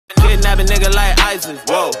Kidnap a nigga like ISIS,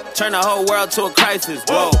 whoa. Turn the whole world to a crisis,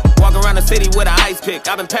 whoa. Walk around the city with an ice pick.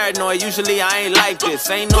 I've been paranoid, usually I ain't like this.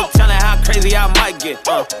 Ain't no telling how crazy I might get.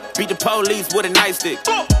 Beat the police with a nightstick.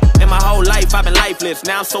 In my whole life, I've been lifeless.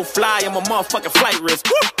 Now I'm so fly, I'm a motherfucking flight risk.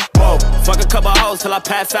 Whoa, fuck a couple hoes till I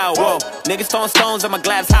pass out, whoa. Niggas throwing stones at my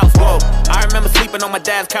glass house, whoa. I remember sleeping on my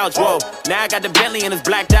dad's couch, whoa. Now I got the Bentley and it's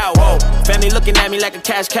blacked out, whoa. Family looking at me like a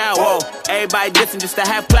cash cow, whoa. Everybody dissing just to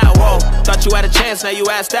have clout, whoa. Thought you had a chance, now you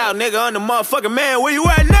asked out. Nigga, I'm the motherfucking man, where you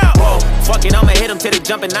at now? Whoa, fuck it, I'ma hit them till they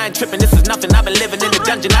jumping. I ain't tripping, this is nothing, I've been living in the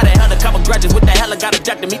dungeon. I done held a couple grudges, what the hell I got a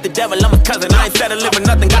duck to meet the devil, I'm a cousin. I ain't settling for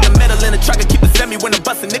nothing, got the metal in the truck and keep it semi when I'm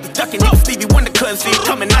busting. Niggas ducking, even Stevie Wonder couldn't see it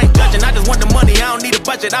coming. I ain't judging, I just want the money, I don't need a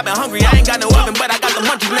budget. I've been hungry, I ain't got no oven, but I got the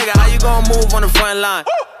munchies, nigga. How you gonna move on the front line?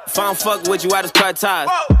 If I don't fuck with you, I just cut ties.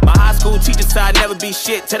 My high school teacher said I'd never be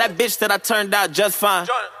shit. To that bitch that I turned out just fine.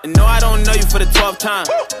 And no, I don't know you for the 12th time.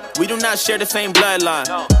 We do not share the same bloodline.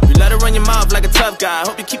 You let her run your mouth like a tough guy.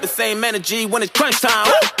 Hope you keep the same energy when it's crunch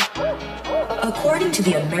time. According to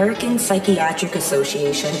the American Psychiatric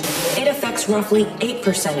Association, it affects roughly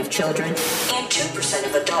 8% of children and 2%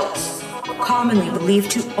 of adults. Commonly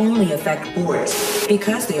believed to only affect boys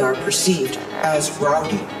because they are perceived as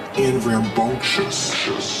rowdy and rambunctious.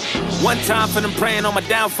 One time for them praying on my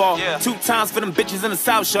downfall. 2 times for them bitches in the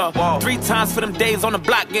South Shore. 3 times for them days on the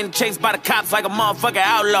block getting chased by the cops like a motherfucking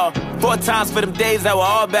outlaw. 4 times for them days that were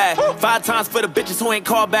all bad. 5 times for the bitches who ain't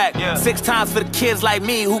called back. 6 times for the kids like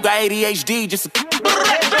me who got ADHD just to...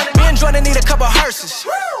 Me and Jordan need a couple hearses.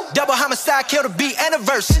 Double homicide, kill the beat and the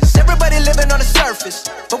verses. Everybody living on the surface,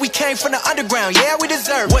 but we came from the underground, yeah, we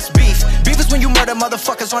deserve. What's beef? Beef is when you murder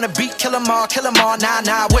motherfuckers on the beat. Kill them all, nah,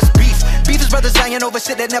 nah, what's beef? Beef is brothers lying over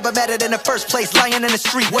shit that never mattered in the first place. Lying in the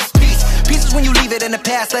street, what's peace? Peace is when you leave it in the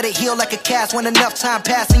past, let it heal like a cast. When enough time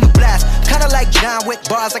pass and you blast. Kinda like John Wick,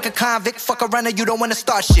 bars like a convict. Fuck around and you don't wanna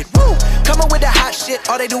start shit, woo! Coming with the hot shit,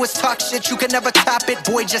 all they do is talk shit. You can never top it,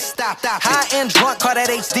 boy, just stop. High and drunk, call that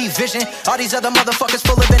HD vision. All these other motherfuckers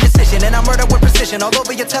full of indecision. And I murder with precision all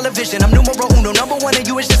over your television. I'm numero uno, number one, and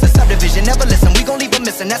you is just a subdivision. Never listen, we gon' leave them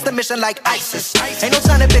missing. That's the mission like ISIS. Ain't no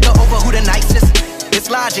time to bicker over who the nicest. It's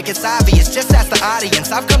logic, it's obvious, just ask the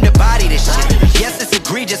audience. I've come to body this shit. Yes, it's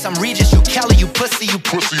egregious, I'm Regis, you Kelly, you pussy.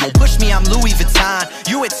 Don't push me, I'm Louis Vuitton.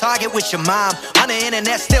 You at Target with your mom. On the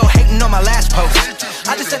internet, still hating on my last post.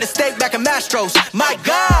 I just had a steak back in Mastro's. My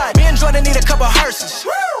God, me and Jordan need a couple hearses.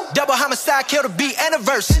 Double homicide, kill the beat and the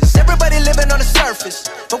verses. Everybody living on the surface,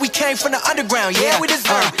 but we came from the underground, yeah, we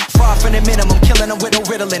deserve it. Far from the minimum, killing them with no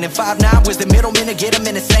riddling. And 5'9" was the middleman to get them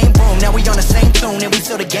in the same room. Now we on the same tune, and we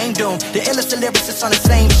till the game doomed. The illest lyricists on the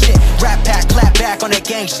same shit. Rap pack, clap back on that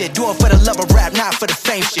gang shit. Do it for the love of rap, not for the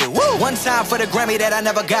fame shit. Woo! 1 time for the Grammy that I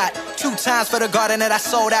never got. 2 times for the garden that I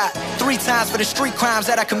sold out. 3 times for the street crimes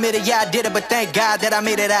that I committed. Yeah, I did it, but thank God that I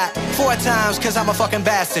made it out. 4 times, cause I'm a fucking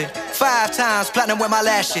bastard. 5 times, platinum with my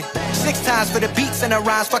last shit. 6 times for the beats and the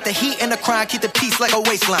rhymes. Fuck the heat and the crime, keep the peace like a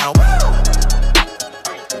waistline. Woo!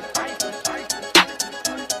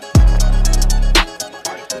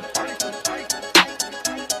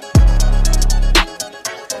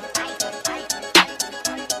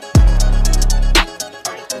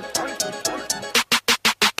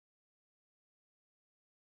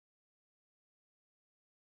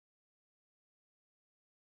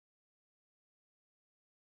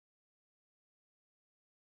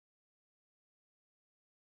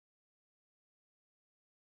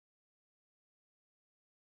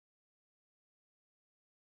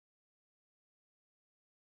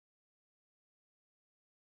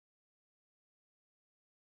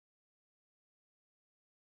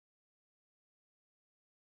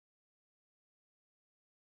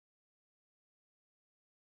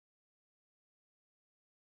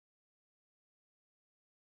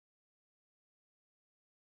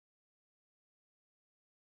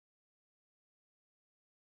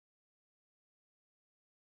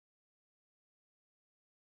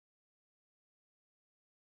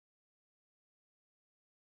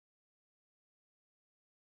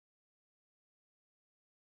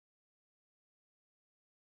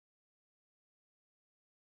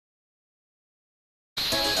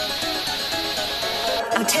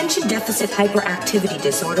 Attention Deficit Hyperactivity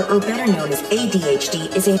Disorder, or better known as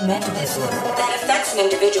ADHD, is a mental disorder that affects an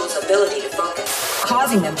individual's ability to focus,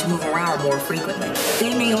 causing them to move around more frequently.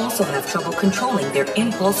 They may also have trouble controlling their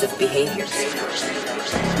impulsive behaviors.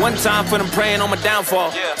 1 time for them praying on my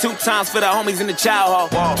downfall. 2 times for the homies in the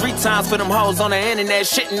child hall. 3 times for them hoes on the internet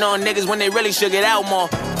shitting on niggas when they really should get out more.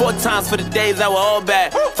 4 times for the days that were all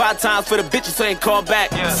bad. 5 times for the bitches who ain't called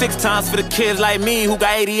back. 6 times for the kids like me who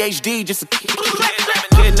got ADHD just to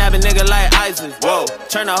kidnap a nigga like ISIS, whoa.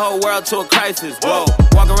 Turn the whole world to a crisis, whoa.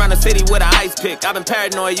 Walk around around the city with an ice pick. I've been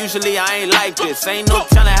paranoid, usually I ain't like this. Ain't no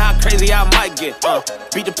telling how crazy I might get.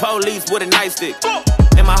 Beat the police with a nightstick.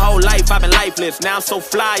 In my whole life, I've been lifeless. Now I'm so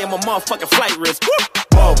fly, I'm a motherfucking flight risk.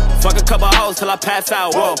 Whoa, fuck a couple hoes till I pass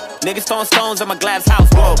out. Whoa, niggas throwing stones at my glass house.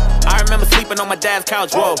 Whoa, I remember sleeping on my dad's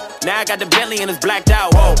couch. Whoa, now I got the Bentley and it's blacked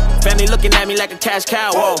out. Whoa, family looking at me like a cash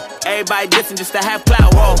cow. Whoa, everybody dissing just to have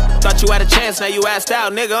clout. Whoa, thought you had a chance, now you asked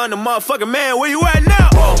out. Nigga, I'm the motherfucking man, where you at now?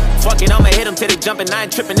 Whoa, fuck it, I'ma hit them till they jumping. I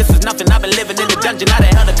ain't tripping, this is nothing. I've been living in the dungeon. I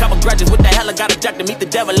done held a couple grudges. What the hell I got a duck to meet the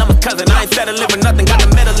devil? I'm a cousin. I ain't settling with nothing. Got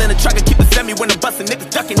the metal in the truck and keep the semi when I'm busting.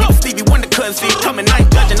 Niggas ducking. Niggas Stevie Wonder couldn't see it coming. I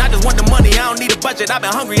ain't judging. I just want the money. I don't need a budget. I've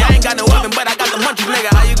been hungry. I ain't got no oven, but I got the munchies,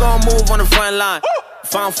 nigga. How you gonna move on the front line?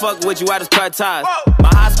 If I don't fuck with you, I just cut ties. My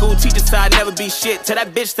high school teacher said I'd never be shit. To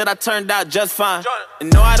that bitch that I turned out just fine.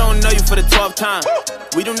 And no, I don't know you for the 12th time.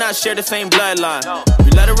 We do not share the same bloodline.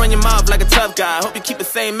 You let her run your mouth like a tough guy. Hope you keep the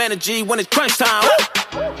same energy when it's crunch time.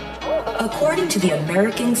 According to the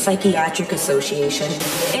American Psychiatric Association,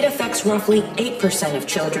 it affects roughly 8% of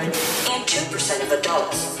children and 2% of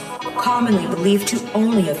adults, commonly believed to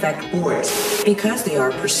only affect boys because they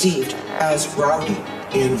are perceived as rowdy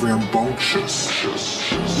and rambunctious.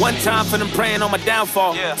 One time for them praying on my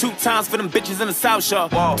downfall. 2 times for them bitches in the South Shore.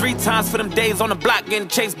 3 times for them days on the block getting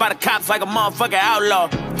chased by the cops like a motherfucking outlaw.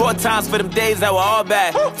 4 times for them days that were all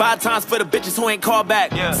bad. 5 times for the bitches who ain't called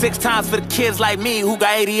back. 6 times for the kids like me who got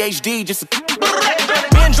ADHD just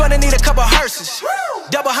Me and Jordan need a couple hearses.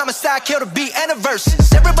 Double homicide, kill the beat and the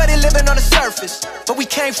verses. Everybody living on the surface, but we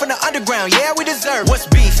came from the underground, yeah, we deserve. What's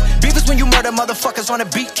beef? Beef is when you murder motherfuckers on a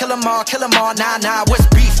beat. Kill them all, nah, nah, what's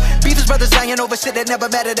beef? Beef is brothers lying over shit that never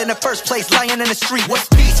mattered in the first place. Lying in the street, what's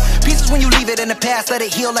peace? Peace is when you leave it in the past, let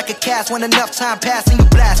it heal like a cast. When enough time pass and you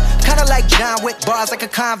blast. Kinda like John Wick, bars like a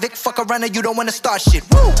convict. Fuck around and you don't wanna start shit.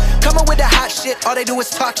 Woo! Coming with the hot shit, all they do is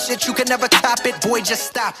talk shit. You can never top it, boy, just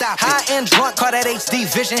stop. High and drunk, call that HD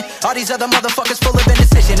vision. All these other motherfuckers full of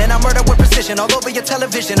indecision. And I murder with precision all over your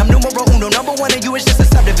television. I'm numero uno, number one, and you is just a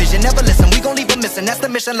subdivision. Never listen, we gon' leave them missing. That's the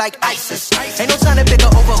mission like ISIS. Ain't no time to figure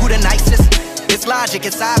over who the nicest. It's logic,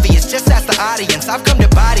 it's obvious, just ask the audience. I've come to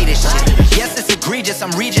body this shit. Yes, it's egregious,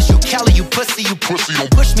 I'm Regis, you Kelly, you pussy, you pussy. Don't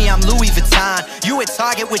push me, I'm Louis Vuitton. You at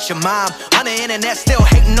Target with your mom. On the internet, still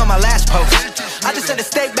hating on my last post. I just had a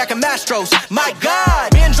steak back in Mastro's. My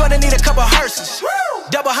God, me and Jordan need a couple hearses.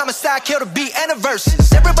 Double homicide, kill the beat and the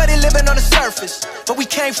verses. Everybody living on the surface, but we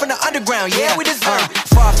came from the underground, yeah, we deserve.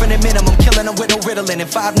 Far from the minimum, killing them with no riddling. And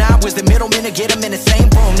 5'9" was the middleman to get them in the same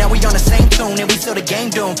room. Now we on the same tune, and we still the game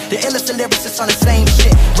doomed. The illest lyricists on the same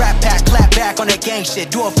shit. Rap pack, clap back on that gang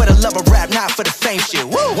shit. Do it for the love of rap, not for the fame shit.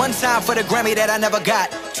 Woo! 1 time for the Grammy that I never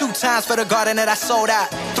got. 2 times for the garden that I sold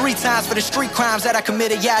out. 3 times for the street crimes that I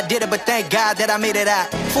committed. Yeah, I did it, but thank God that I made it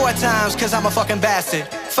out. 4 times, cause I'm a fucking bastard.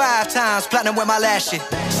 5 times, platinum with my last shit.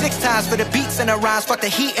 6 times for the beats and the rhymes. Fuck the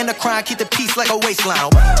heat and the crime, keep the peace like a waistline.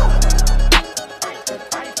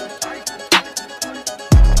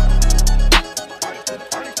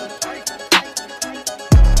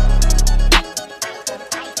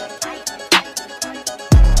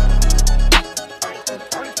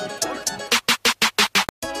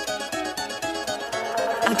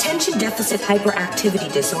 Attention Deficit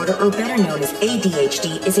Hyperactivity Disorder, or better known as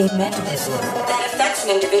ADHD, is a mental disorder that affects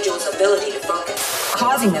an individual's ability to focus,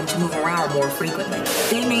 causing them to move around more frequently.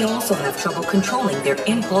 They may also have trouble controlling their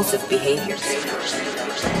impulsive behaviors.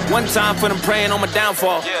 1 time for them praying on my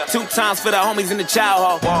downfall. 2 times for the homies in the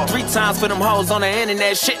child hall. 3 times for them hoes on the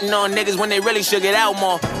internet shitting on niggas when they really should get out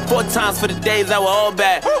more. 4 times for the days that were all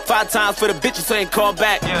bad. 5 times for the bitches who ain't called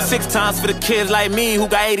back. 6 times for the kids like me who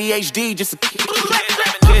got ADHD just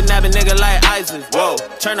kidnap a nigga like ISIS. Whoa,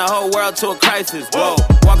 turn the whole world to a crisis. Whoa,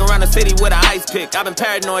 walk around the city with an ice pick. I've been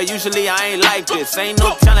paranoid, usually I ain't like this. Ain't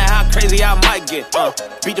no telling how crazy I might get.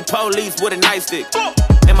 Beat the police with a nightstick.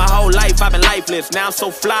 In my whole life, I've been lifeless. Now I'm so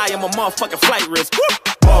fly, I'm a motherfucking flight risk.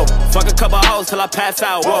 Whoa, fuck a couple hoes till I pass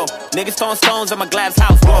out. Whoa, niggas throwing stones at my glass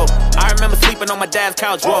house. Whoa, I remember sleeping on my dad's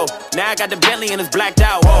couch. Whoa, now I got the Bentley and it's blacked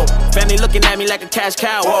out. Whoa, family looking at me like a cash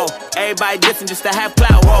cow. Whoa, everybody dissing just to have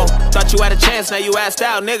clout. Whoa, thought you had a chance, now you asked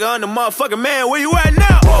out. Nigga, I'm the motherfucking man, where you at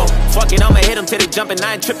now? Whoa, fuck it, I'ma hit them till they jumping.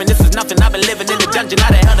 I ain't tripping, this is nothing. I've been living in the dungeon.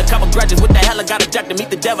 I done held a couple grudges. What the hell I got a duck to meet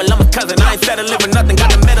the devil? I'm a cousin. I ain't settling with nothing.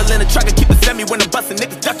 Got the metal in the truck and keep the semi when I'm busting.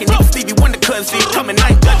 Niggas ducking. Niggas Stevie Wonder couldn't see it coming.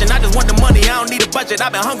 I ain't judging. I just want the money. I don't need a budget.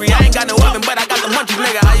 I've been hungry. I ain't got no oven, but I got the munchies,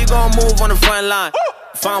 nigga. How you gonna move on the front line?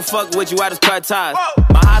 If I don't fuck with you, I just cut ties.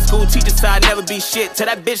 My high school teacher said I'd never be shit. To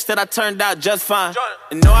that bitch that I turned out just fine.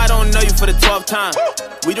 And no, I don't know you for the 12th time.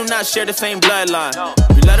 We do not share the same bloodline.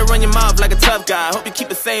 You let her run your mouth like a tough guy. Hope you keep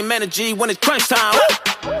the same energy when it's crunch time.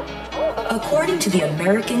 According to the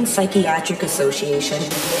American Psychiatric Association,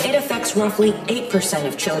 it affects roughly 8%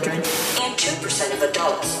 of children and 2% of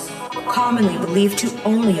adults, commonly believed to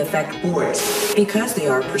only affect boys because they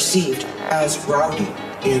are perceived as rowdy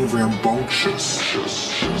and rambunctious.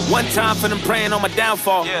 One time for them praying on my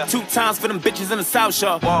downfall. 2 times for them bitches in the South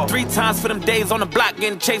Shore. 3 times for them days on the block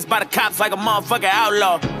getting chased by the cops like a motherfucking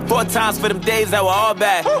outlaw. 4 times for them days that were all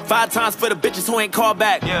bad. 5 times for the bitches who ain't called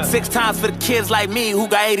back. 6 times for the kids like me who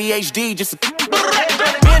got ADHD just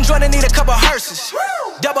Me and Jordan need a couple hearses.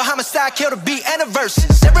 Double homicide, kill the beat and the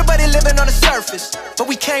verses. Everybody living on the surface, but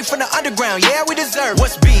we came from the underground, yeah, we deserve.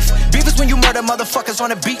 What's beef? Beef is when you murder motherfuckers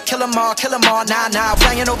on the beat. Kill them all, nah.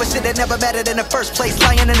 Flying over shit that never mattered in the first place.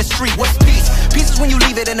 Lying in the street, what's peace? Peace is when you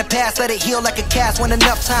leave it in the past, let it heal like a cast. When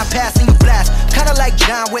enough time passes and you blast. Kinda like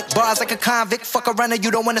John Wick, bars like a convict. Fuck around and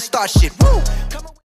you don't wanna start shit. Woo! Come on.